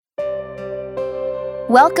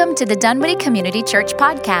Welcome to the Dunwoody Community Church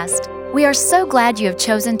podcast. We are so glad you have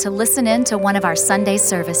chosen to listen in to one of our Sunday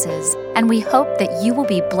services, and we hope that you will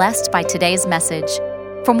be blessed by today's message.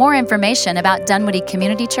 For more information about Dunwoody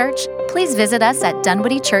Community Church, please visit us at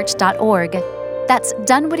dunwoodychurch.org. That's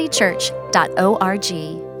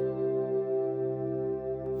dunwoodychurch.org.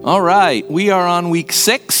 All right, we are on week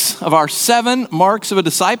 6 of our 7 marks of a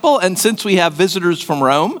disciple, and since we have visitors from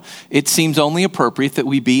Rome, it seems only appropriate that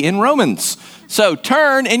we be in Romans. So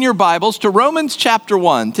turn in your Bibles to Romans chapter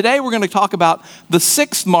 1. Today we're going to talk about the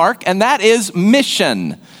 6th mark, and that is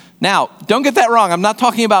mission. Now, don't get that wrong. I'm not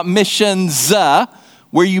talking about missions,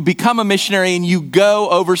 where you become a missionary and you go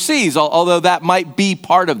overseas, although that might be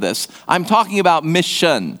part of this. I'm talking about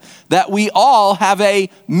mission, that we all have a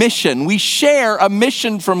mission. We share a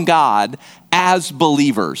mission from God as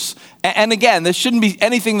believers. And again, this shouldn't be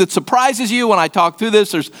anything that surprises you when I talk through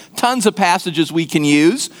this. There's tons of passages we can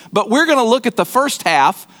use, but we're going to look at the first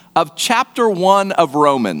half of chapter 1 of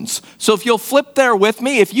Romans. So if you'll flip there with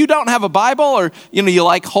me, if you don't have a Bible or you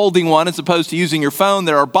like holding one as opposed to using your phone,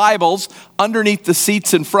 there are Bibles underneath the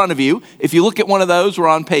seats in front of you. If you look at one of those, we're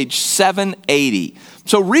on page 780.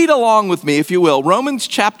 So read along with me, if you will. Romans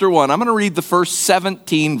chapter 1. I'm going to read the first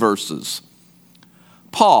 17 verses.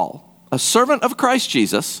 Paul, a servant of Christ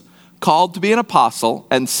Jesus, called to be an apostle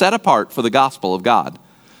and set apart for the gospel of God.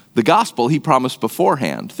 The gospel he promised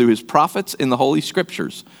beforehand through his prophets in the Holy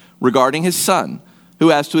Scriptures regarding his Son,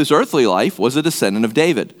 who as to his earthly life was a descendant of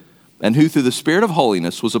David, and who through the Spirit of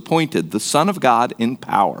holiness was appointed the Son of God in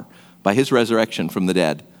power by his resurrection from the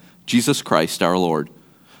dead, Jesus Christ our Lord.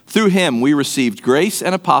 Through him we received grace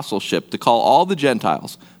and apostleship to call all the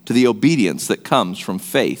Gentiles to the obedience that comes from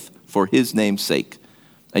faith for his name's sake.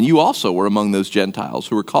 And you also were among those Gentiles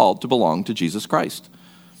who were called to belong to Jesus Christ.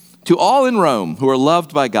 To all in Rome who are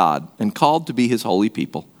loved by God and called to be his holy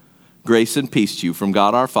people, grace and peace to you from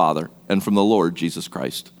God our Father and from the Lord Jesus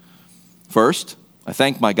Christ. First, I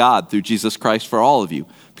thank my God through Jesus Christ for all of you,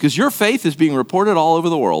 because your faith is being reported all over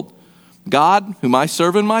the world. God, whom I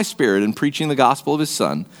serve in my spirit in preaching the gospel of his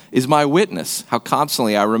Son, is my witness how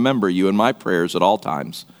constantly I remember you in my prayers at all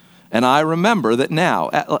times. And I remember that now,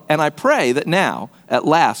 and I pray that now, at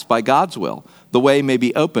last, by God's will, the way may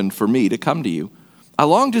be opened for me to come to you. I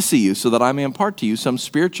long to see you so that I may impart to you some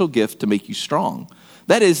spiritual gift to make you strong.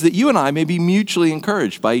 That is, that you and I may be mutually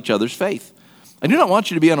encouraged by each other's faith. I do not want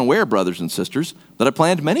you to be unaware, brothers and sisters, that I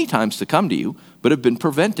planned many times to come to you, but have been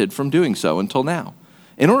prevented from doing so until now,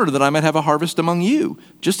 in order that I might have a harvest among you,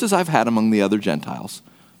 just as I've had among the other Gentiles.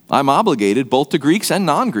 I'm obligated both to Greeks and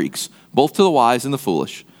non-Greeks, both to the wise and the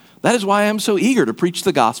foolish. That is why I am so eager to preach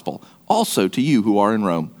the gospel, also to you who are in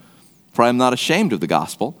Rome. For I am not ashamed of the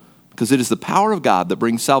gospel, because it is the power of God that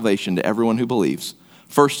brings salvation to everyone who believes,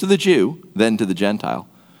 first to the Jew, then to the Gentile.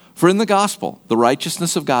 For in the gospel, the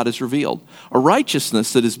righteousness of God is revealed, a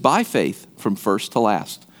righteousness that is by faith from first to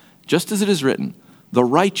last. Just as it is written, the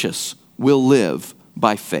righteous will live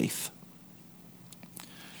by faith.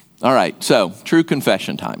 All right, so true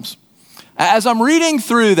confession times. As I'm reading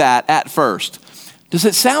through that at first, does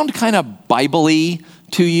it sound kind of Bible-y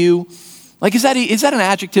to you? Like, is that an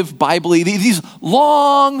adjective, Bible-y? These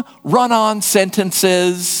long run-on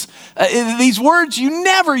sentences, these words you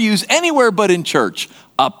never use anywhere but in church.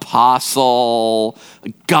 Apostle,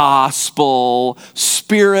 gospel,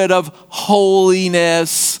 spirit of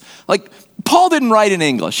holiness. Like, Paul didn't write in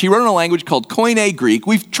English. He wrote in a language called Koine Greek.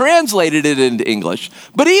 We've translated it into English.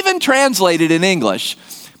 But even translated in English,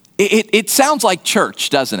 it sounds like church,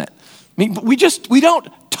 doesn't it? I mean, we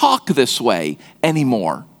don't talk this way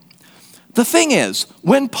anymore. The thing is,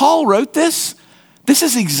 when Paul wrote this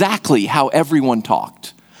is exactly how everyone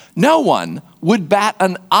talked. No one would bat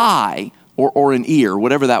an eye or an ear,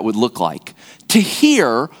 whatever that would look like, to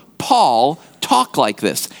hear Paul talk like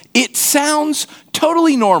this. It sounds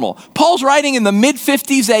totally normal. Paul's writing in the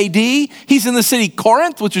mid-50s AD. He's in the city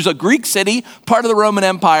Corinth, which is a Greek city, part of the Roman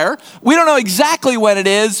Empire. We don't know exactly when it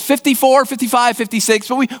is, 54, 55, 56,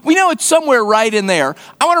 but we know it's somewhere right in there.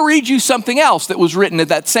 I want to read you something else that was written at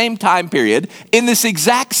that same time period in this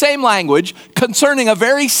exact same language concerning a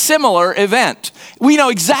very similar event. We know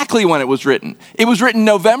exactly when it was written. It was written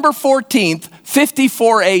November 14th,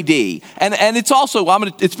 54 AD. And it's also,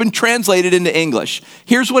 it's been translated into English.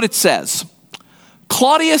 Here's what it says.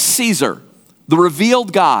 Claudius Caesar, the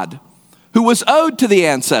revealed God, who was owed to the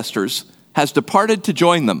ancestors, has departed to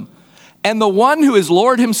join them. And the one who is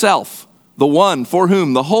Lord himself, the one for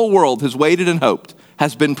whom the whole world has waited and hoped,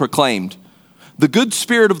 has been proclaimed. The good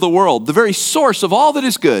spirit of the world, the very source of all that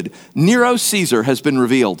is good, Nero Caesar, has been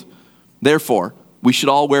revealed. Therefore, we should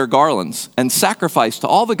all wear garlands and sacrifice to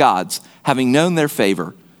all the gods, having known their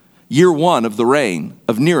favor. year 1 of the reign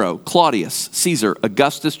of Nero, Claudius, Caesar,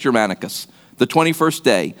 Augustus Germanicus, the 21st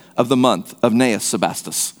day of the month of Gnaeus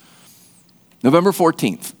Sebastus. November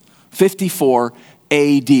 14th, 54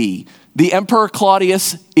 AD. The Emperor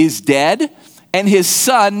Claudius is dead, and his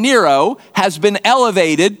son Nero has been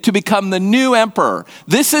elevated to become the new emperor.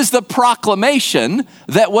 This is the proclamation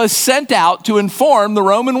that was sent out to inform the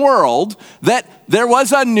Roman world that there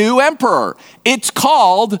was a new emperor. It's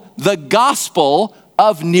called the Gospel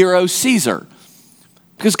of Nero Caesar.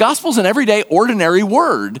 Because gospel is an everyday, ordinary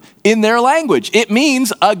word in their language. It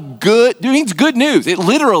means good news. It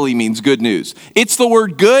literally means good news. It's the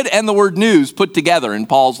word good and the word news put together in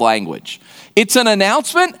Paul's language. It's an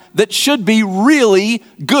announcement that should be really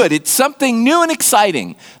good. It's something new and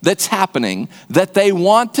exciting that's happening that they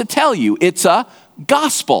want to tell you. It's a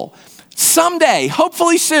gospel. Someday,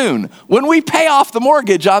 hopefully soon, when we pay off the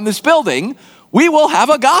mortgage on this building, we will have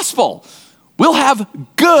a gospel. We'll have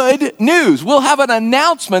good news. We'll have an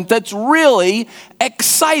announcement that's really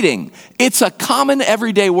exciting. It's a common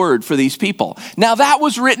everyday word for these people. Now, that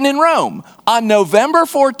was written in Rome on November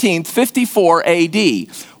 14th, 54 AD.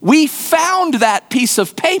 We found that piece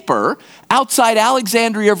of paper outside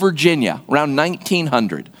Alexandria, Virginia, around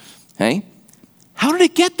 1900. Okay? How did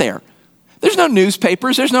it get there? There's no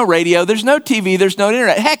newspapers, there's no radio, there's no TV, there's no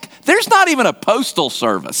internet. Heck, there's not even a postal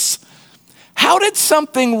service. How did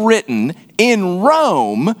something written in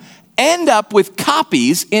Rome end up with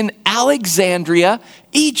copies in Alexandria,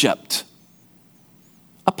 Egypt?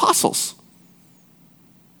 Apostles.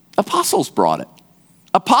 Apostles brought it.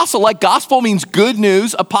 Apostle, like gospel means good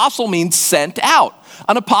news. Apostle means sent out.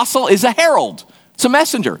 An apostle is a herald. It's a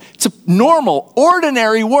messenger. It's a normal,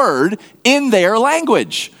 ordinary word in their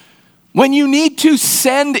language. When you need to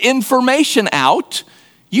send information out,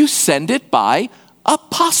 you send it by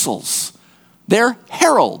apostles. They're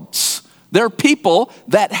heralds. They're people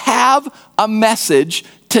that have a message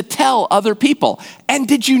to tell other people. And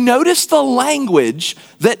did you notice the language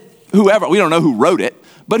that whoever, we don't know who wrote it,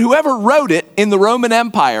 but whoever wrote it in the Roman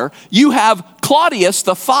Empire, you have Claudius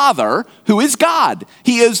the Father, who is God.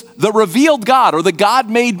 He is the revealed God, or the God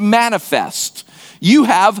made manifest. You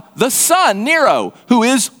have the Son, Nero, who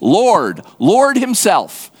is Lord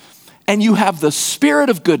himself. And you have the Spirit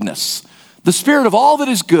of goodness, the Spirit of all that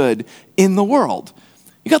is good in the world.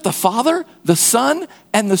 You got the Father, the Son,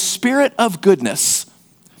 and the Spirit of goodness.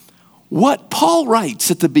 What Paul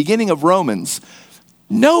writes at the beginning of Romans,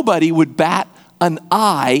 nobody would bat an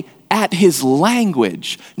eye at his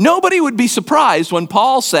language. Nobody would be surprised when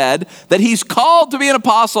Paul said that he's called to be an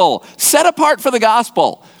apostle, set apart for the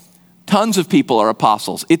gospel. Tons of people are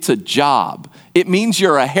apostles. It's a job. It means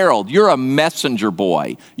you're a herald. You're a messenger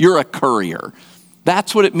boy. You're a courier.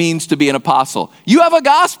 That's what it means to be an apostle. You have a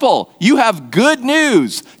gospel. You have good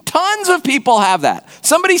news. Tons of people have that.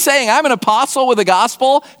 Somebody saying, I'm an apostle with a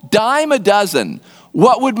gospel, dime a dozen.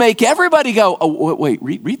 What would make everybody go, oh, wait,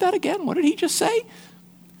 read that again? What did he just say?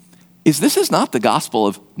 This is not the gospel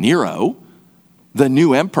of Nero, the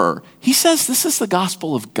new emperor. He says this is the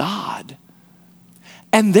gospel of God.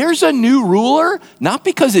 And there's a new ruler, not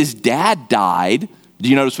because his dad died. Do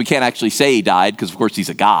you notice we can't actually say he died because, of course, he's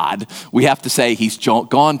a God. We have to say he's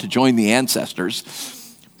gone to join the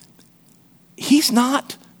ancestors. He's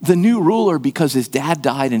not the new ruler because his dad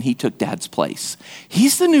died and he took dad's place.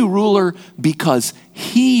 He's the new ruler because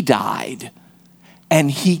he died and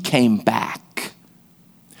he came back.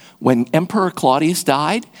 When Emperor Claudius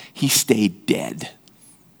died, he stayed dead.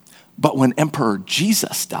 But when Emperor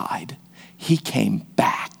Jesus died, he came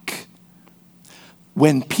back.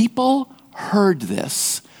 When people heard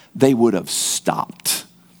this, they would have stopped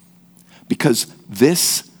because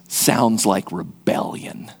this sounds like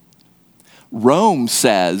rebellion. Rome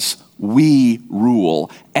says, we rule.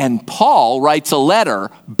 And Paul writes a letter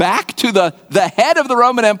back to the head of the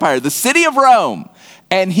Roman Empire, the city of Rome.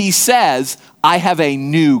 And he says, I have a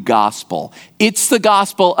new gospel. It's the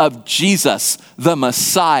gospel of Jesus, the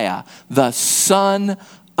Messiah, the Son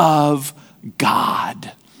of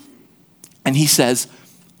God. And he says,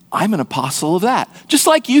 I'm an apostle of that. Just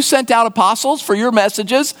like you sent out apostles for your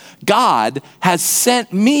messages, God has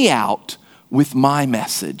sent me out with my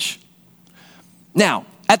message. Now,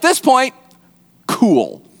 at this point,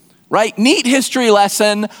 cool, right? Neat history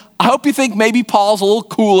lesson. I hope you think maybe Paul's a little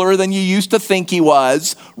cooler than you used to think he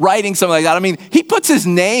was, writing something like that. I mean, he puts his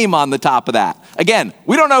name on the top of that. Again,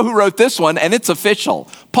 we don't know who wrote this one, and it's official.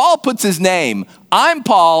 Paul puts his name. I'm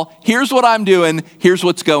Paul. Here's what I'm doing. Here's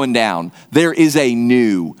what's going down. There is a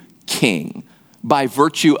new king by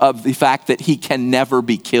virtue of the fact that he can never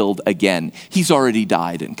be killed again. He's already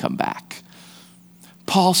died and come back.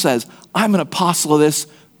 Paul says, I'm an apostle of this.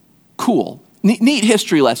 Cool. Neat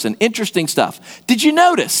history lesson, interesting stuff. Did you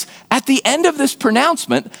notice at the end of this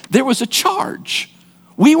pronouncement, there was a charge?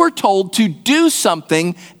 We were told to do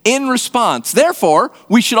something in response. Therefore,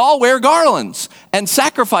 we should all wear garlands and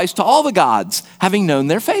sacrifice to all the gods, having known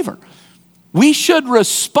their favor. We should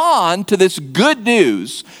respond to this good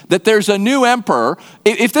news that there's a new emperor.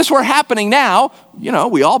 If this were happening now,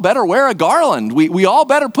 we all better wear a garland. We all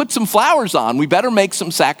better put some flowers on. We better make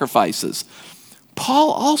some sacrifices.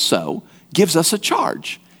 Paul also gives us a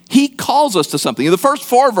charge. He calls us to something. The first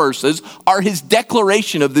 4 verses are his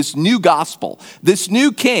declaration of this new gospel, this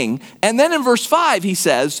new king. And then in verse 5, he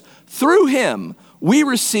says, through him we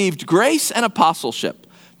received grace and apostleship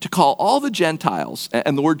to call all the Gentiles,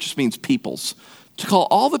 and the word just means peoples, to call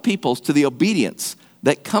all the peoples to the obedience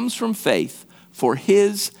that comes from faith for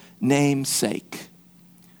his name's sake.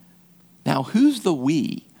 Now, who's the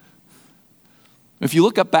we? If you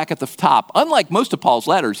look up back at the top, unlike most of Paul's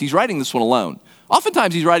letters, he's writing this one alone.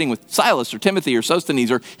 Oftentimes he's writing with Silas or Timothy or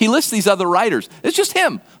Sosthenes, or he lists these other writers. It's just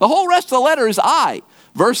him. The whole rest of the letter is I.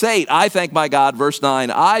 Verse 8, I thank my God. Verse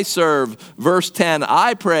 9, I serve. Verse 10,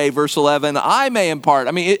 I pray. Verse 11, I may impart.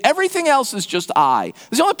 Everything else is just I.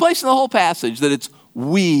 It's the only place in the whole passage that it's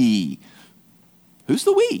we. Who's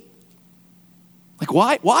the we?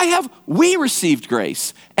 Why have we received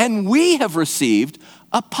grace and we have received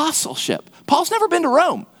apostleship? Paul's never been to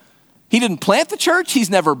Rome. He didn't plant the church. He's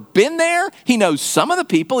never been there. He knows some of the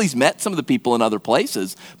people. He's met some of the people in other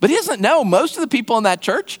places. But he doesn't know most of the people in that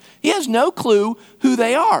church. He has no clue who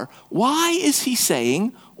they are. Why is he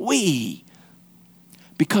saying we?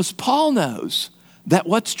 Because Paul knows that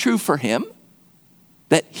what's true for him,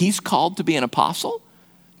 that he's called to be an apostle,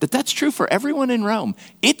 that's true for everyone in Rome.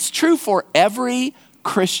 It's true for every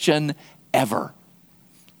Christian ever.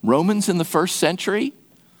 Romans in the first century,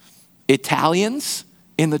 Italians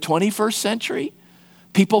in the 21st century,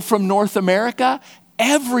 people from North America,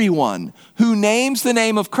 everyone who names the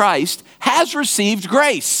name of Christ has received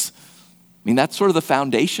grace. That's sort of the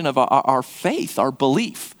foundation of our faith, our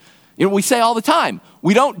belief. We say all the time,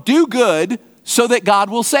 we don't do good so that God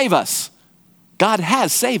will save us. God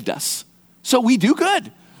has saved us, so we do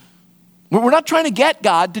good. We're not trying to get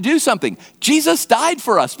God to do something. Jesus died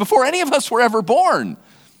for us before any of us were ever born.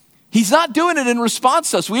 He's not doing it in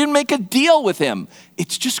response to us. We didn't make a deal with him.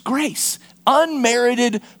 It's just grace,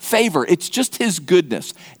 unmerited favor. It's just his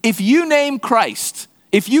goodness. If you name Christ,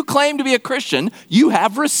 if you claim to be a Christian, you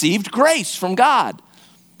have received grace from God.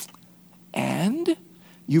 And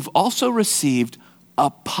you've also received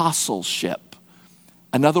apostleship.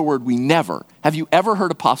 Another word have you ever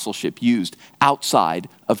heard apostleship used outside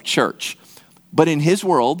of church? But in his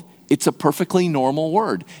world, it's a perfectly normal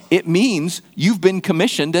word. It means you've been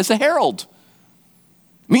commissioned as a herald.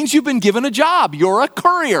 It means you've been given a job. You're a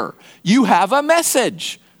courier. You have a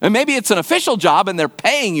message. And maybe it's an official job and they're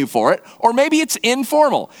paying you for it, or maybe it's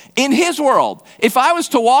informal. In his world, if I was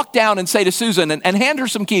to walk down and say to Susan and hand her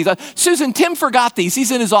some keys, Susan, Tim forgot these.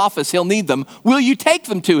 He's in his office. He'll need them. Will you take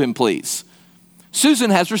them to him, please? Susan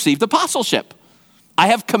has received apostleship. I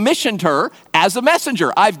have commissioned her as a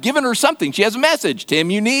messenger. I've given her something. She has a message. Tim,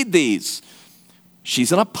 you need these.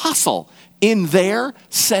 She's an apostle in their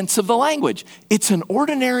sense of the language. It's an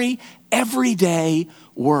ordinary, everyday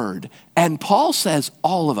word. And Paul says,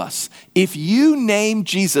 all of us, if you name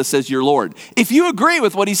Jesus as your Lord, if you agree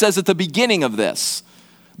with what he says at the beginning of this,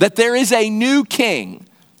 that there is a new king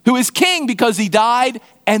who is king because he died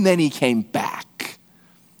and then he came back.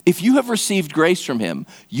 If you have received grace from him,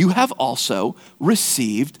 you have also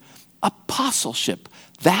received apostleship.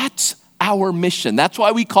 That's our mission. That's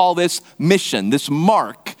why we call this mission, this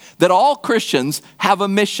mark, that all Christians have a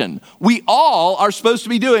mission. We all are supposed to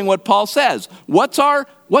be doing what Paul says. What's our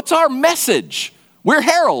message? We're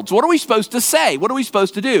heralds. What are we supposed to say? What are we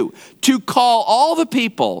supposed to do? To call all the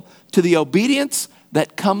people to the obedience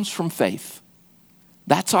that comes from faith.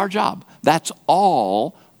 That's our job. That's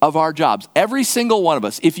all of our jobs. Every single one of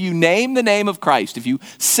us, if you name the name of Christ, if you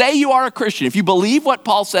say you are a Christian, if you believe what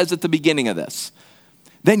Paul says at the beginning of this,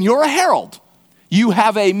 then you're a herald. You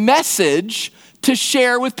have a message to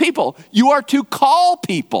share with people. You are to call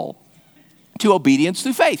people to obedience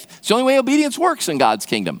through faith. It's the only way obedience works in God's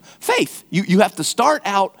kingdom. Faith. You have to start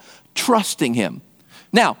out trusting him.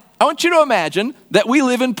 Now, I want you to imagine that we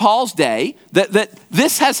live in Paul's day, that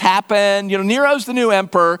this has happened. Nero's the new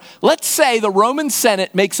emperor. Let's say the Roman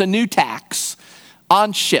Senate makes a new tax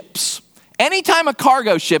on ships. Anytime a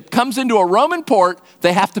cargo ship comes into a Roman port,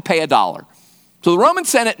 they have to pay $1. So the Roman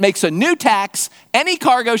Senate makes a new tax. Any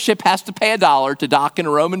cargo ship has to pay $1 to dock in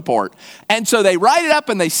a Roman port. And so they write it up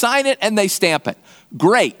and they sign it and they stamp it.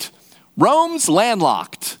 Great. Rome's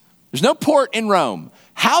landlocked. There's no port in Rome.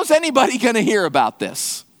 how's anybody going to hear about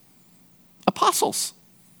this? Apostles.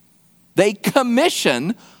 They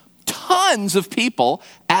commission tons of people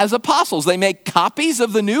as apostles. They make copies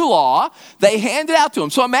of the new law. They hand it out to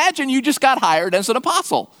them. So imagine you just got hired as an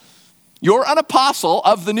apostle. You're an apostle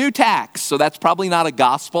of the new tax. So that's probably not a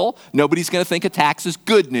gospel. Nobody's going to think a tax is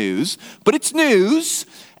good news, but it's news.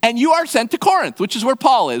 And you are sent to Corinth, which is where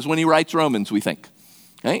Paul is when he writes Romans, we think.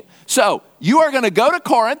 Okay? So you are going to go to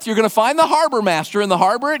Corinth. You're going to find the harbor master in the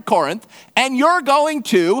harbor at Corinth, and you're going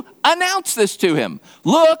to announce this to him.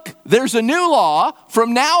 Look, there's a new law.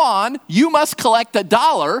 From now on, you must collect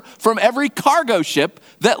 $1 from every cargo ship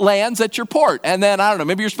that lands at your port. And then, I don't know,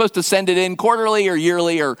 maybe you're supposed to send it in quarterly or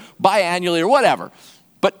yearly or biannually or whatever.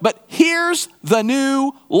 But here's the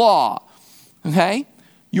new law, okay?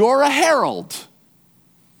 You're a herald.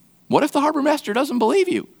 What if the harbor master doesn't believe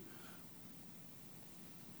you?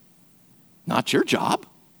 Not your job.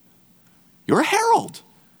 You're a herald.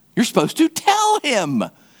 You're supposed to tell him,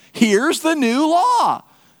 here's the new law.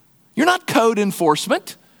 You're not code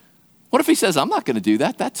enforcement. What if he says, I'm not going to do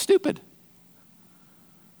that? That's stupid.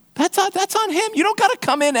 That's on him. You don't got to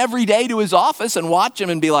come in every day to his office and watch him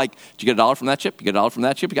and be like, did you get $1 from that ship? You get $1 from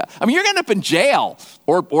that ship? You're going to end up in jail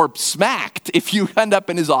or smacked if you end up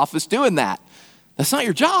in his office doing that. That's not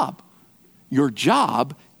your job. Your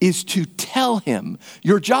job is to tell him.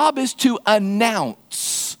 Your job is to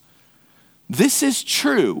announce. This is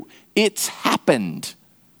true. It's happened.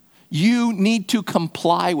 You need to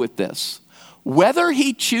comply with this. Whether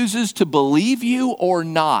he chooses to believe you or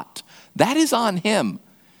not, that is on him.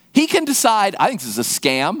 He can decide, I think this is a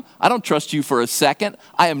scam. I don't trust you for a second.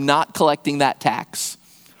 I am not collecting that tax.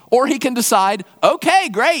 Or he can decide, okay,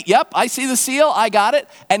 great, yep, I see the seal, I got it.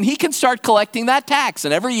 And he can start collecting that tax.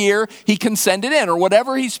 And every year he can send it in or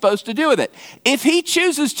whatever he's supposed to do with it. If he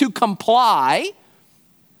chooses to comply,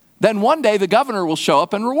 then one day the governor will show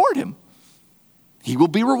up and reward him. He will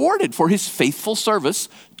be rewarded for his faithful service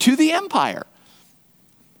to the empire.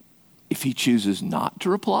 If he chooses not to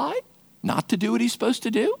reply, not to do what he's supposed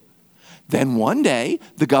to do, then one day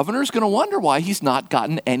the governor's going to wonder why he's not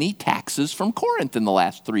gotten any taxes from Corinth in the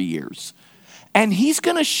last 3 years. And he's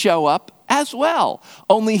going to show up as well,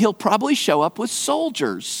 only he'll probably show up with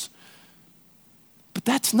soldiers. But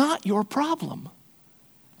that's not your problem.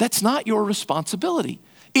 That's not your responsibility.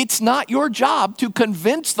 It's not your job to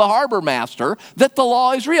convince the harbor master that the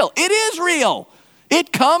law is real. It is real.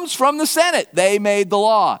 It comes from the Senate. They made the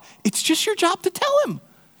law. It's just your job to tell him.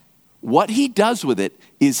 What he does with it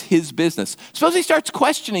is his business. Suppose he starts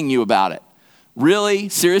questioning you about it. Really?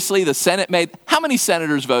 Seriously? The Senate made... How many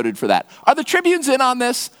senators voted for that? Are the Tribunes in on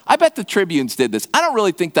this? I bet the Tribunes did this. I don't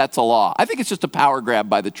really think that's a law. I think it's just a power grab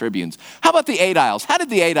by the Tribunes. How about the Aediles? How did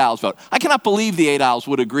the Aediles vote? I cannot believe the Aediles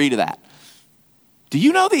would agree to that. Do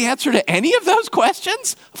you know the answer to any of those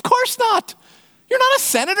questions? Of course not. You're not a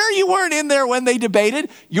senator. You weren't in there when they debated.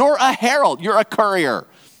 You're a herald. You're a courier.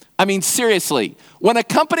 I mean, seriously, when a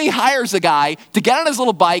company hires a guy to get on his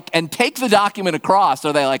little bike and take the document across,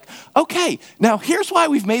 are they like, okay, now here's why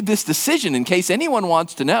we've made this decision in case anyone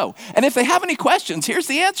wants to know. And if they have any questions, here's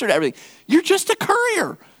the answer to everything. You're just a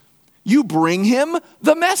courier. You bring him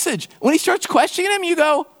the message. When he starts questioning him, you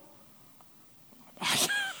go,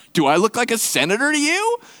 do I look like a senator to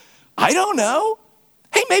you? I don't know.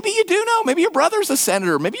 Hey, maybe you do know. Maybe your brother's a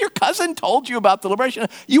senator. Maybe your cousin told you about the liberation.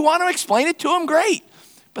 You want to explain it to him? Great.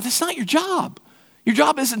 But that's not your job. Your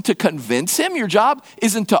job isn't to convince him. Your job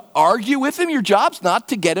isn't to argue with him. Your job's not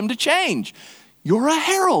to get him to change. You're a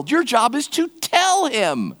herald. Your job is to tell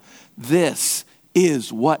him this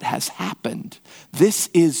is what has happened. This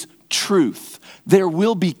is truth. There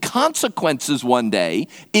will be consequences one day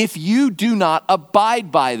if you do not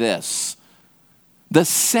abide by this. The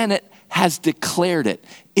Senate has declared it.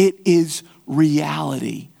 It is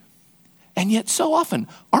reality. And yet so often,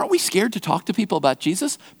 aren't we scared to talk to people about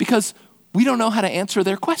Jesus because we don't know how to answer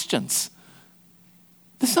their questions?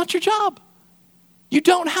 That's not your job. You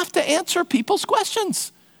don't have to answer people's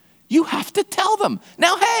questions. You have to tell them.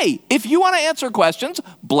 Now, hey, if you want to answer questions,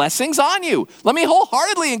 blessings on you. Let me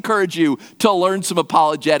wholeheartedly encourage you to learn some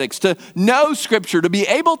apologetics, to know Scripture, to be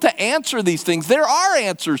able to answer these things. There are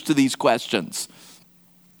answers to these questions.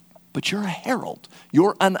 But you're a herald.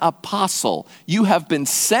 You're an apostle. You have been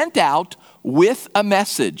sent out with a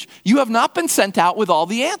message. You have not been sent out with all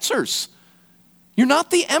the answers. You're not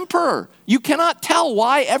the emperor. You cannot tell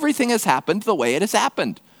why everything has happened the way it has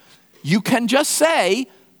happened. You can just say,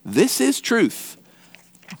 this is truth.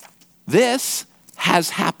 This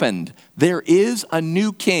has happened. There is a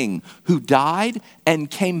new king who died and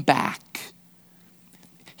came back.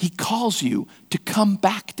 He calls you to come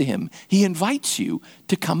back to him. He invites you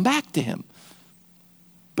to come back to him.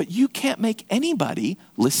 but you can't make anybody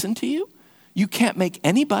listen to you. You can't make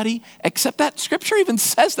anybody accept that. Scripture even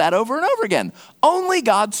says that over and over again. Only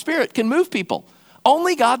God's Spirit can move people.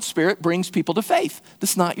 Only God's Spirit brings people to faith.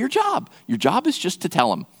 That's not your job. Your job is just to tell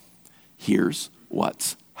them, here's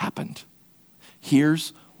what's happened.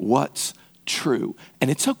 Here's what's true. And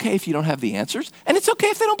it's okay if you don't have the answers, and it's okay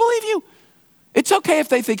if they don't believe you. It's okay if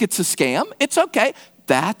they think it's a scam. It's okay.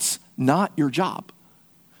 That's not your job.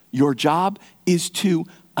 Your job is to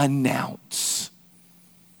announce.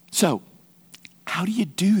 So, how do you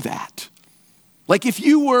do that? Like if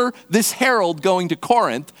you were this herald going to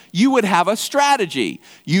Corinth, you would have a strategy.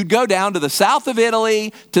 You'd go down to the south of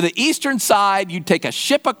Italy, to the eastern side. You'd take a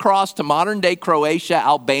ship across to modern-day Croatia,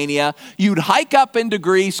 Albania. You'd hike up into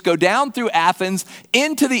Greece, go down through Athens,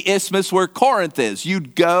 into the isthmus where Corinth is.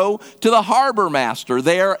 You'd go to the harbor master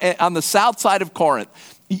there on the south side of Corinth.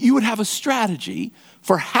 You would have a strategy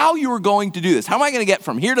for how you were going to do this. How am I going to get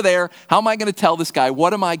from here to there? How am I going to tell this guy?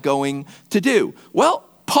 What am I going to do? Well,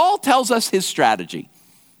 Paul tells us his strategy,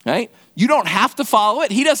 right? You don't have to follow it.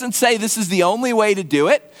 He doesn't say this is the only way to do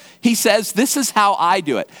it. He says this is how I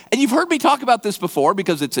do it. And you've heard me talk about this before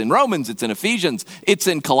because it's in Romans, it's in Ephesians, it's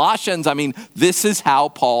in Colossians. I mean, this is how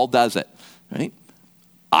Paul does it, right?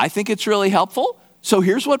 I think it's really helpful. So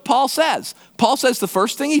here's what Paul says. Paul says the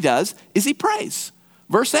first thing he does is he prays.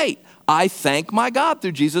 Verse 8, I thank my God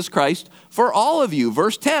through Jesus Christ for all of you.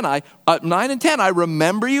 Verse 9 and 10, I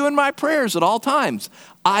remember you in my prayers at all times.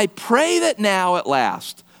 I pray that now at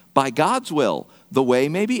last, by God's will, the way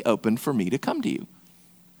may be opened for me to come to you.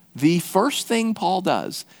 The first thing Paul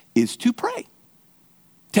does is to pray,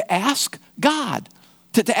 to ask God,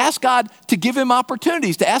 to ask God to give him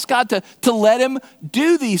opportunities, to ask God to let him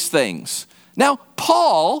do these things. Now,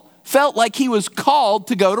 Paul felt like he was called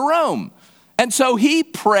to go to Rome. And so he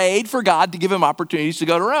prayed for God to give him opportunities to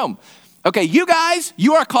go to Rome. Okay, you guys,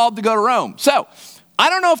 you are called to go to Rome. So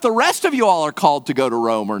I don't know if the rest of you all are called to go to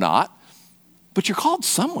Rome or not, but you're called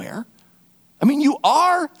somewhere. I mean, you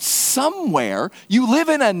are somewhere. You live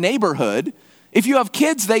in a neighborhood. If you have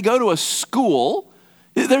kids, they go to a school.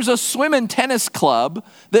 There's a swim and tennis club.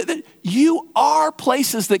 You are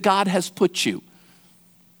places that God has put you.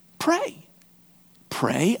 Pray.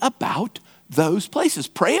 Pray about those places.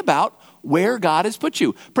 Pray about where God has put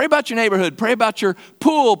you. Pray about your neighborhood. Pray about your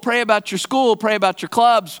pool. Pray about your school. Pray about your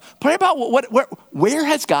clubs. Pray about where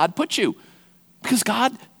has God put you? Because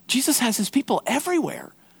Jesus has his people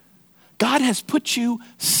everywhere. God has put you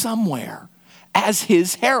somewhere as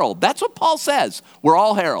his herald. That's what Paul says. We're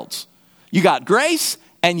all heralds. You got grace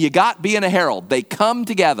and you got being a herald. They come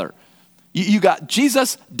together. You got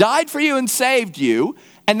Jesus died for you and saved you,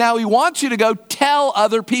 and now he wants you to go tell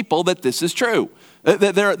other people that this is true.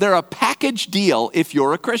 They're a package deal if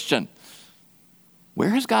you're a Christian.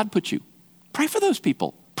 Where has God put you? Pray for those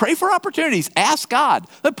people. Pray for opportunities. Ask God.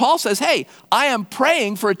 But Paul says, hey, I am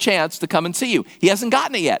praying for a chance to come and see you. He hasn't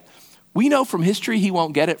gotten it yet. We know from history he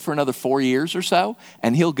won't get it for another 4 years or so,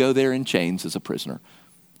 and he'll go there in chains as a prisoner.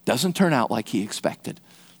 Doesn't turn out like he expected.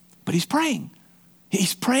 But he's praying.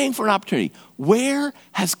 He's praying for an opportunity. Where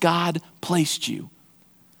has God placed you?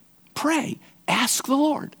 Pray. Ask the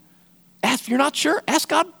Lord. If you're not sure, ask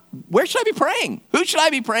God, where should I be praying? Who should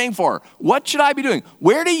I be praying for? What should I be doing?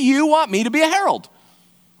 Where do you want me to be a herald?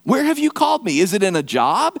 Where have you called me? Is it in a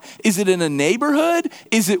job? Is it in a neighborhood?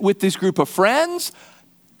 Is it with this group of friends?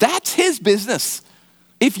 That's his business.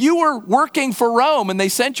 If you were working for Rome and they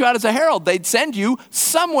sent you out as a herald, they'd send you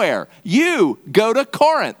somewhere. You go to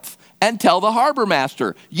Corinth and tell the harbor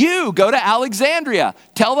master. You go to Alexandria,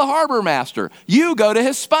 tell the harbor master. You go to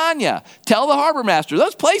Hispania, tell the harbor master.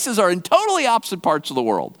 Those places are in totally opposite parts of the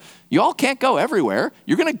world. You all can't go everywhere.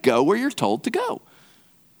 You're going to go where you're told to go.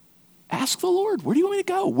 Ask the Lord, where do you want me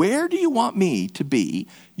to go? Where do you want me to be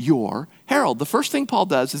your herald? The first thing Paul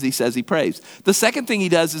does is he says he prays. The second thing he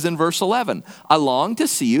does is in verse 11. I long to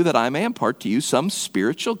see you that I may impart to you some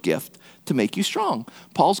spiritual gift to make you strong.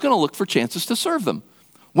 Paul's going to look for chances to serve them.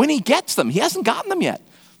 When he gets them, he hasn't gotten them yet.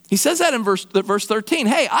 He says that in verse 13.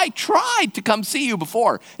 Hey, I tried to come see you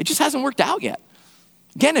before. It just hasn't worked out yet.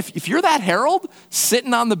 Again, if you're that herald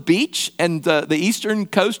sitting on the beach and the eastern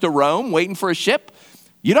coast of Rome waiting for a ship,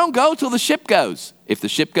 you don't go till the ship goes. If the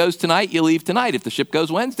ship goes tonight, you leave tonight. If the ship goes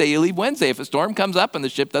Wednesday, you leave Wednesday. If a storm comes up and the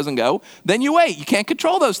ship doesn't go, then you wait. You can't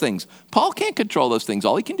control those things. Paul can't control those things.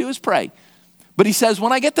 All he can do is pray. But he says,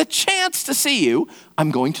 when I get the chance to see you,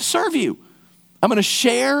 I'm going to serve you. I'm going to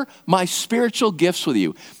share my spiritual gifts with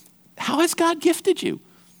you. How has God gifted you?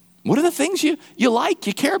 What are the things you like,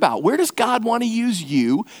 you care about? Where does God want to use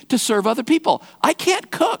you to serve other people? I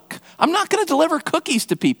can't cook. I'm not going to deliver cookies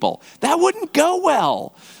to people. That wouldn't go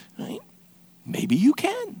well. Right? maybe you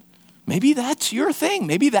can. Maybe that's your thing.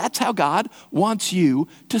 Maybe that's how God wants you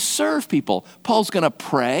to serve people. Paul's going to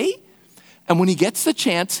pray, and when he gets the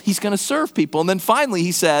chance, he's going to serve people. And then finally,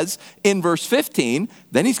 he says in verse 15,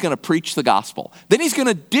 then he's going to preach the gospel. Then he's going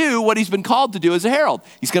to do what he's been called to do as a herald.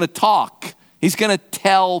 He's going to talk. He's going to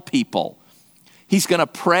tell people. He's going to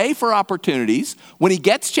pray for opportunities. When he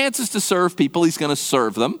gets chances to serve people, he's going to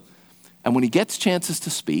serve them. And when he gets chances to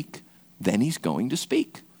speak, then he's going to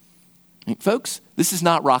speak. Folks, this is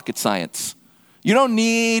not rocket science. You don't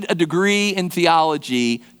need a degree in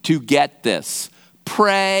theology to get this.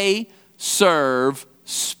 Pray, serve,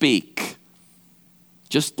 speak.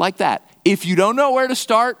 Just like that. If you don't know where to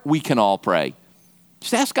start, we can all pray.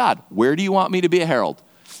 Just ask God, where do you want me to be a herald?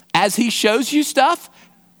 As he shows you stuff,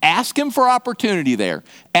 ask him for opportunity there.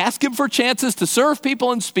 Ask him for chances to serve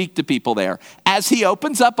people and speak to people there. As he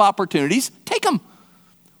opens up opportunities, take them.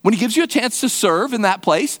 When he gives you a chance to serve in that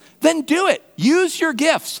place, then do it. Use your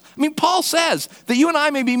gifts. I mean, Paul says that you and I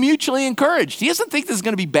may be mutually encouraged. He doesn't think this is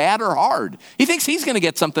going to be bad or hard. He thinks he's going to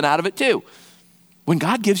get something out of it too. When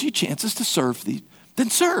God gives you chances to serve, then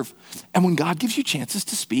serve. And when God gives you chances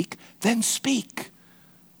to speak, then speak.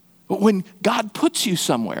 But when God puts you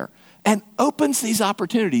somewhere and opens these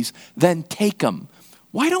opportunities, then take them.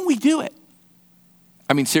 Why don't we do it?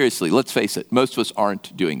 I mean, seriously, let's face it. Most of us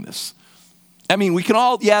aren't doing this. I mean, we can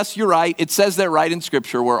all, yes, you're right. It says that right in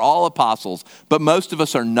Scripture. We're all apostles, but most of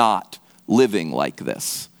us are not living like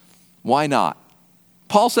this. Why not?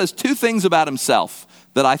 Paul says two things about himself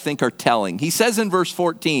that I think are telling. He says in verse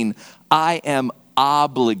 14, I am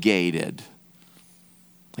obligated.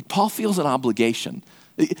 Like Paul feels an obligation.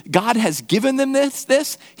 God has given them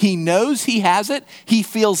this. He knows he has it. He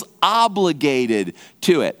feels obligated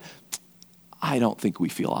to it. I don't think we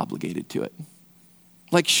feel obligated to it.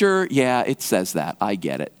 Like, sure, yeah, it says that. I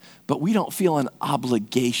get it. But we don't feel an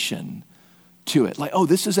obligation to it. Like, oh,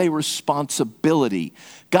 this is a responsibility.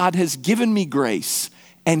 God has given me grace,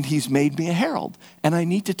 and he's made me a herald, and I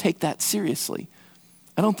need to take that seriously.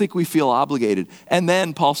 I don't think we feel obligated. And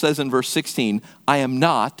then Paul says in verse 16, I am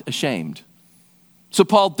not ashamed. So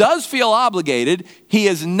Paul does feel obligated. He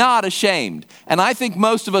is not ashamed. And I think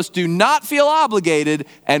most of us do not feel obligated,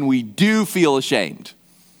 and we do feel ashamed.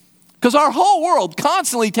 Because our whole world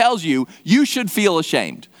constantly tells you, you should feel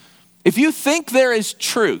ashamed. If you think there is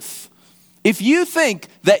truth, if you think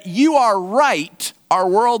that you are right, our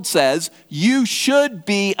world says, you should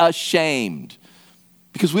be ashamed.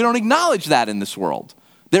 Because we don't acknowledge that in this world.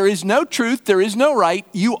 There is no truth, there is no right.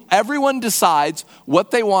 Everyone decides what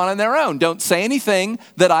they want on their own. Don't say anything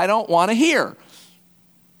that I don't want to hear.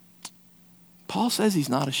 Paul says he's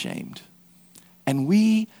not ashamed. And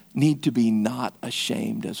we need to be not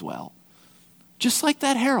ashamed as well. Just like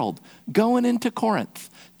that herald going into Corinth,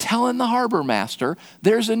 telling the harbor master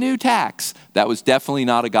there's a new tax. That was definitely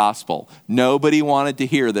not a gospel. Nobody wanted to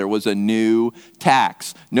hear there was a new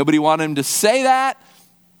tax. Nobody wanted him to say that.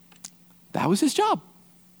 That was his job.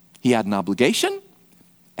 He had an obligation,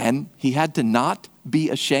 and he had to not be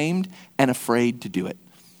ashamed and afraid to do it.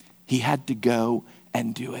 He had to go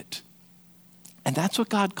and do it. And that's what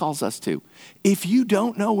God calls us to. If you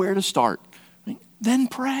don't know where to start, then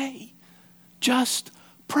pray. Just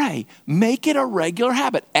pray. Make it a regular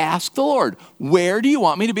habit. Ask the Lord, where do you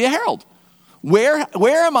want me to be a herald? Where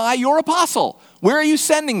am I your apostle? Where are you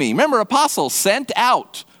sending me? Remember, apostle, sent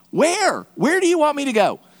out. Where? Where do you want me to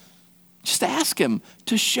go? Just ask him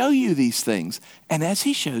to show you these things. And as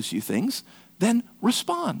he shows you things, then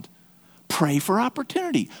respond. Pray for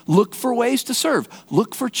opportunity. Look for ways to serve.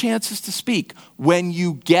 Look for chances to speak. When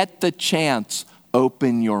you get the chance,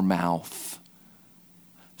 open your mouth.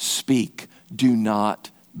 Speak. Do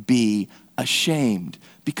not be ashamed,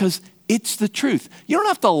 because it's the truth. You don't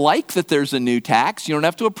have to like that there's a new tax. You don't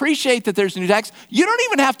have to appreciate that there's a new tax. You don't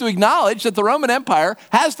even have to acknowledge that the Roman Empire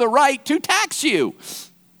has the right to tax you.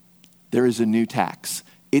 There is a new tax.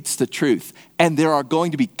 It's the truth. And there are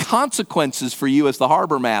going to be consequences for you as the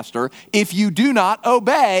harbor master if you do not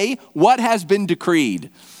obey what has been decreed.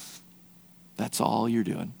 That's all you're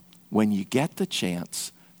doing. When you get the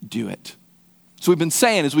chance, do it. So we've been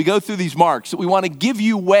saying as we go through these marks that we want to give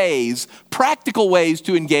you ways, practical ways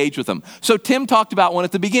to engage with them. So Tim talked about one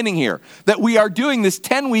at the beginning here, that we are doing this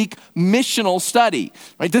 10-week missional study.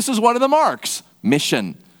 Right? This is one of the marks,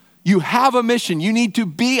 mission. You have a mission. You need to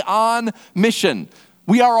be on mission.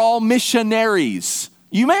 We are all missionaries.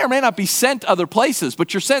 You may or may not be sent other places,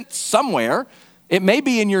 but you're sent somewhere. It may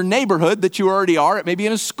be in your neighborhood that you already are. It may be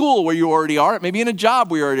in a school where you already are. It may be in a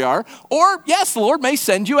job where you already are. Or, yes, the Lord may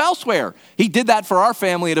send you elsewhere. He did that for our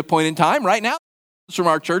family at a point in time. Right now, from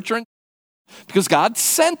our church, because God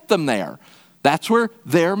sent them there. That's where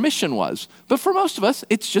their mission was. But for most of us,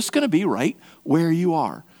 it's just going to be right where you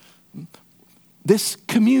are. This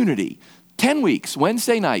community, 10 weeks,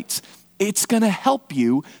 Wednesday nights, it's going to help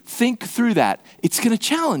you think through that. It's going to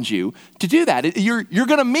challenge you to do that. You're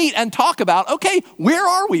going to meet and talk about, okay, where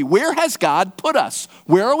are we? Where has God put us?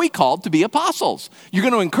 Where are we called to be apostles? You're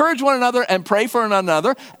going to encourage one another and pray for one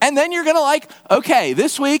another. And then you're going to okay,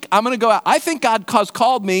 this week I'm going to go out. I think God has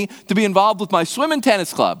called me to be involved with my swim and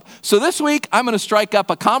tennis club. So this week I'm going to strike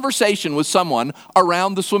up a conversation with someone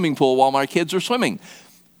around the swimming pool while my kids are swimming.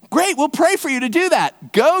 Great, we'll pray for you to do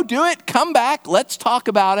that. Go do it, come back, let's talk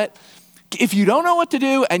about it. If you don't know what to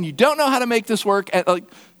do and you don't know how to make this work,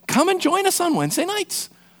 come and join us on Wednesday nights.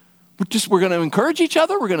 We're going to encourage each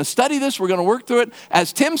other. We're going to study this. We're going to work through it.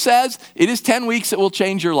 As Tim says, it is 10 weeks that will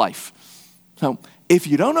change your life. So if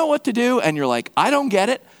you don't know what to do and you're like, I don't get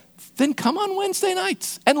it, then come on Wednesday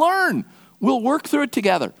nights and learn. We'll work through it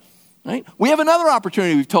together. Right? We have another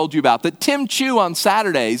opportunity we've told you about, that Tim Chu on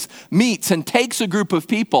Saturdays meets and takes a group of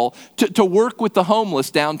people to work with the homeless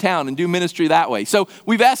downtown and do ministry that way. So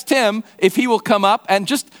we've asked Tim if he will come up and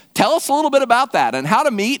just tell us a little bit about that and how to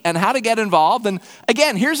meet and how to get involved. And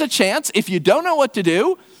again, here's a chance. If you don't know what to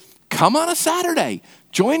do, come on a Saturday.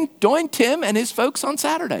 Join Tim and his folks on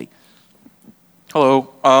Saturday.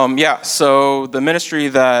 Hello. So the ministry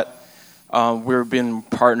that we've been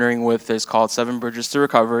partnering with is called Seven Bridges to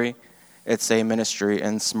Recovery. It's a ministry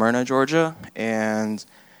in Smyrna, Georgia, and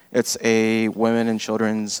it's a women and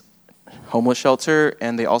children's homeless shelter,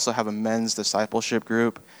 and they also have a men's discipleship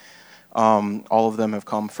group. All of them have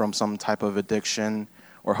come from some type of addiction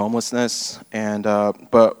or homelessness, and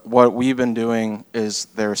but what we've been doing is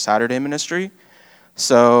their Saturday ministry.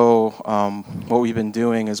 So what we've been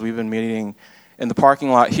doing is we've been meeting in the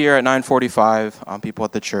parking lot here at 9:45, people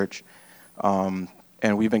at the church.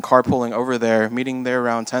 And we've been carpooling over there, meeting there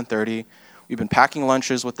around 10:30. We've been packing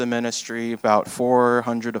lunches with the ministry, about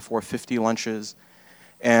 400 to 450 lunches.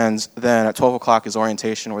 And then at 12 o'clock is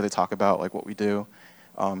orientation, where they talk about what we do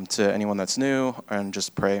to anyone that's new, and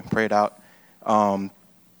just pray it out.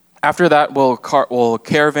 After that, we'll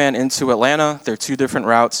caravan into Atlanta. There are two different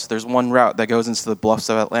routes. There's one route that goes into the bluffs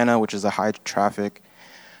of Atlanta, which is a high traffic,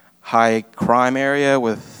 high crime area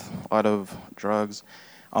with a lot of drugs.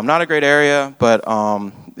 Not a great area, but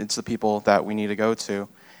it's the people that we need to go to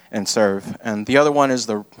and serve. And the other one is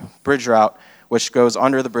the bridge route, which goes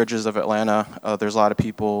under the bridges of Atlanta. There's a lot of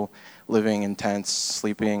people living in tents,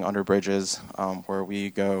 sleeping under bridges, where we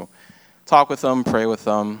go talk with them, pray with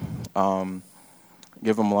them,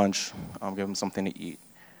 give them lunch, give them something to eat.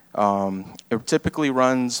 It typically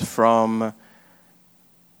runs from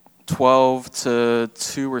 12 to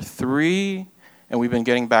 2 or 3, and we've been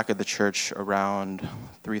getting back at the church around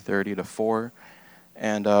 3:30 to 4,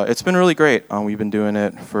 and it's been really great. We've been doing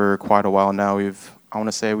it for quite a while now. I want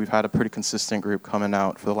to say we've had a pretty consistent group coming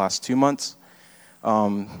out for the last 2 months.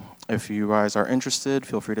 If you guys are interested,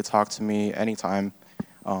 feel free to talk to me anytime.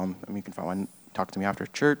 You can talk to me after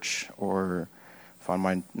church or find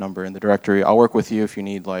my number in the directory. I'll work with you if you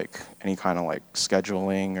need any kind of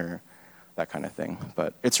scheduling or that kind of thing.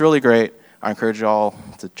 But it's really great. I encourage you all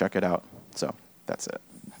to check it out. So that's it.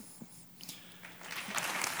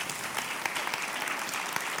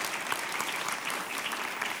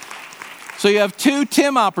 So you have 2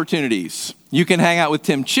 Tim opportunities. You can hang out with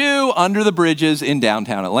Tim Chu under the bridges in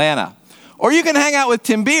downtown Atlanta. Or you can hang out with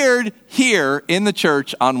Tim Beard here in the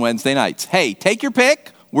church on Wednesday nights. Hey, take your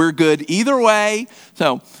pick. We're good either way.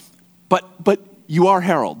 So, but you are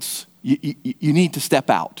heralds. You need to step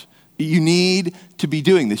out. You need to be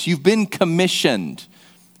doing this. You've been commissioned.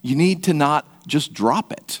 You need to not just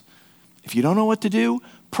drop it. If you don't know what to do,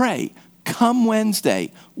 pray. Come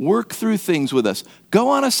Wednesday, work through things with us. Go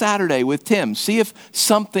on a Saturday with Tim. See if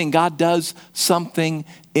God does something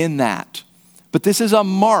in that. But this is a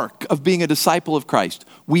mark of being a disciple of Christ.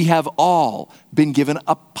 We have all been given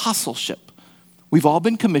apostleship. We've all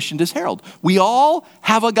been commissioned as herald. We all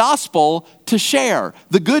have a gospel to share.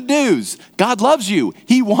 The good news, God loves you.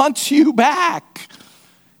 He wants you back.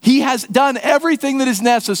 He has done everything that is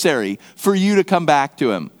necessary for you to come back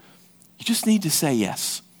to him. You just need to say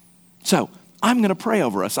yes. So I'm going to pray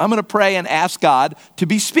over us. I'm going to pray and ask God to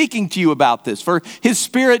be speaking to you about this, for his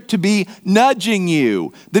Spirit to be nudging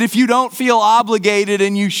you, that if you don't feel obligated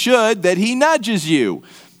and you should, that he nudges you,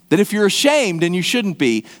 that if you're ashamed and you shouldn't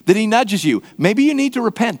be, that he nudges you. Maybe you need to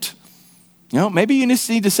repent. Maybe you just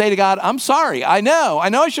need to say to God, I'm sorry. I know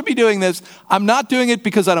I should be doing this. I'm not doing it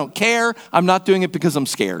because I don't care. I'm not doing it because I'm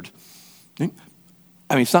scared.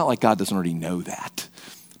 It's not like God doesn't already know that.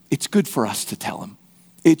 It's good for us to tell him.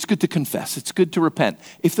 It's good to confess. It's good to repent.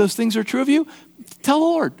 If those things are true of you, Tell the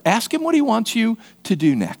Lord. Ask him what he wants you to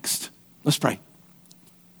do next. Let's pray.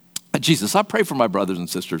 Jesus, I pray for my brothers and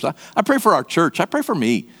sisters. I pray for our church. I pray for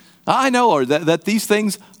me. I know, Lord, that these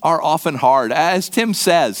things are often hard. As Tim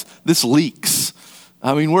says, this leaks.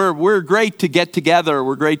 I mean, we're great to get together.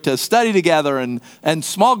 We're great to study together and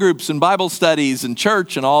small groups and Bible studies and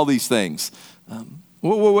church and all these things.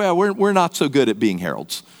 We're not so good at being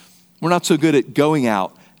heralds. We're not so good at going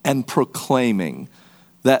out and proclaiming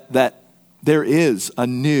that there is a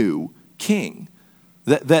new king,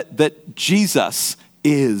 that Jesus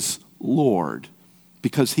is Lord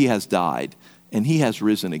because he has died and he has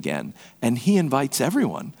risen again, and he invites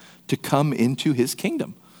everyone to come into his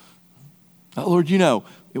kingdom. Lord, you know,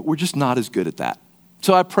 we're just not as good at that.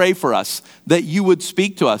 So I pray for us that you would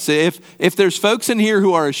speak to us. If there's folks in here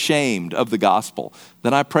who are ashamed of the gospel,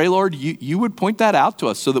 then I pray, Lord, you would point that out to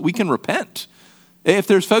us so that we can repent. If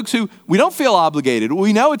there's folks who we don't feel obligated,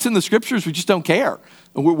 we know it's in the scriptures, we just don't care.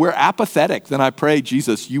 We're apathetic, then I pray,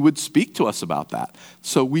 Jesus, you would speak to us about that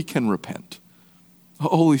so we can repent.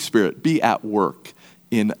 Holy Spirit, be at work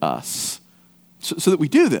in us so that we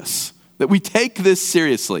do this, that we take this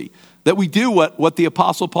seriously, that we do what the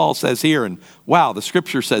Apostle Paul says here, and wow, the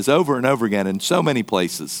scripture says over and over again in so many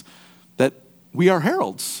places, that we are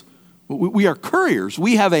heralds. We are couriers.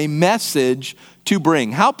 We have a message to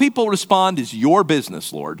bring. How people respond is your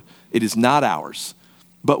business, Lord. It is not ours,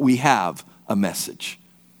 but we have a message.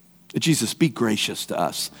 Jesus, be gracious to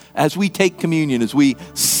us. As we take communion, as we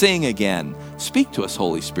sing again, speak to us,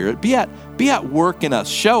 Holy Spirit. Be at work in us.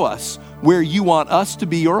 Show us where you want us to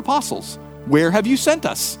be your apostles. Where have you sent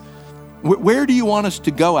us? Where do you want us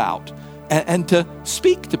to go out and to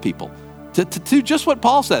speak to people? To just what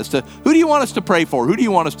Paul says, to who do you want us to pray for? Who do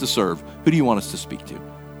you want us to serve? Who do you want us to speak to?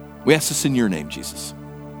 We ask this in your name, Jesus.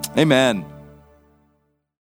 Amen.